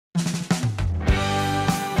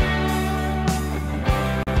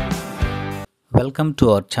Welcome to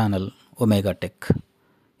our channel Omega Tech.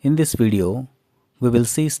 In this video, we will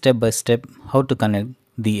see step by step how to connect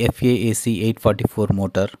the FAAC 844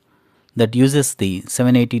 motor that uses the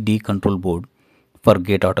 780D control board for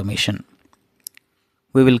gate automation.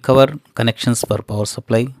 We will cover connections for power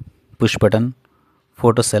supply, push button,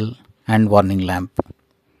 photocell and warning lamp.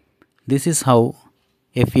 This is how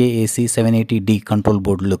FAAC 780D control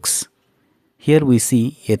board looks. Here we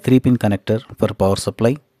see a 3-pin connector for power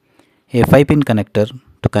supply, a 5-pin connector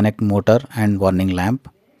to connect motor and warning lamp.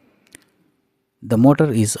 The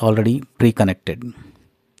motor is already pre-connected,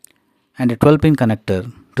 and a 12-pin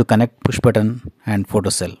connector to connect push button and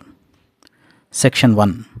photocell. Section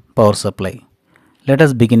 1, Power Supply. Let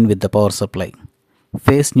us begin with the power supply.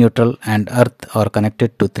 Phase, neutral and earth are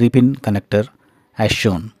connected to 3-pin connector as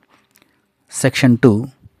shown. Section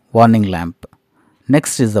 2, Warning lamp.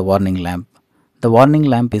 Next is the warning lamp. The warning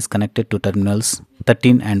lamp is connected to terminals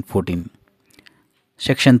 13 and 14.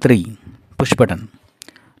 Section 3, Push button.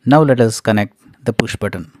 Now let us connect the push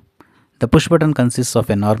button. The push button consists of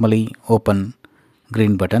a normally open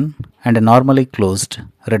green button and a normally closed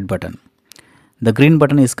red button. The green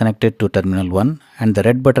button is connected to terminal 1 and the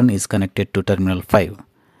red button is connected to terminal 5,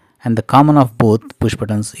 and the common of both push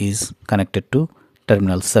buttons is connected to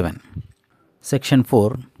terminal 7. Section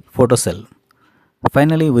 4, Photocell.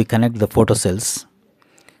 Finally, we connect the photocells.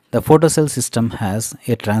 The photocell system has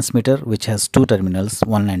a transmitter which has 2 terminals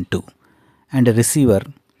 1 and 2 and a receiver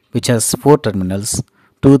which has 4 terminals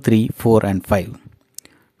 2, 3, 4 and 5.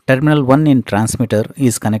 Terminal 1 in transmitter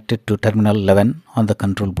is connected to terminal 11 on the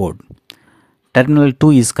control board. Terminal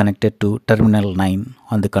 2 is connected to terminal 9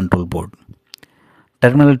 on the control board.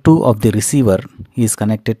 Terminal 2 of the receiver is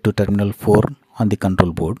connected to terminal 4 on the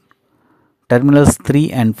control board. Terminals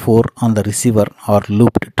 3 and 4 on the receiver are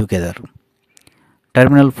looped together.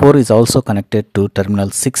 Terminal 4 is also connected to terminal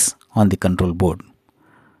 6 on the control board.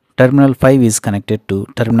 Terminal 5 is connected to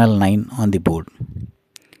terminal 9 on the board.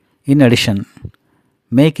 In addition,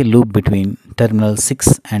 make a loop between terminal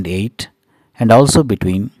 6 and 8 and also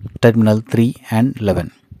between terminal 3 and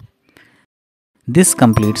 11. This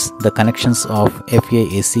completes the connections of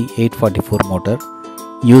FAAC 844 motor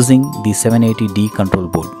using the 780D control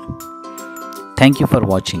board. Thank you for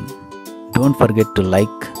watching. Don't forget to like,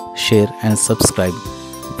 share and subscribe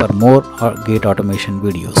for more gate automation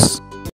videos.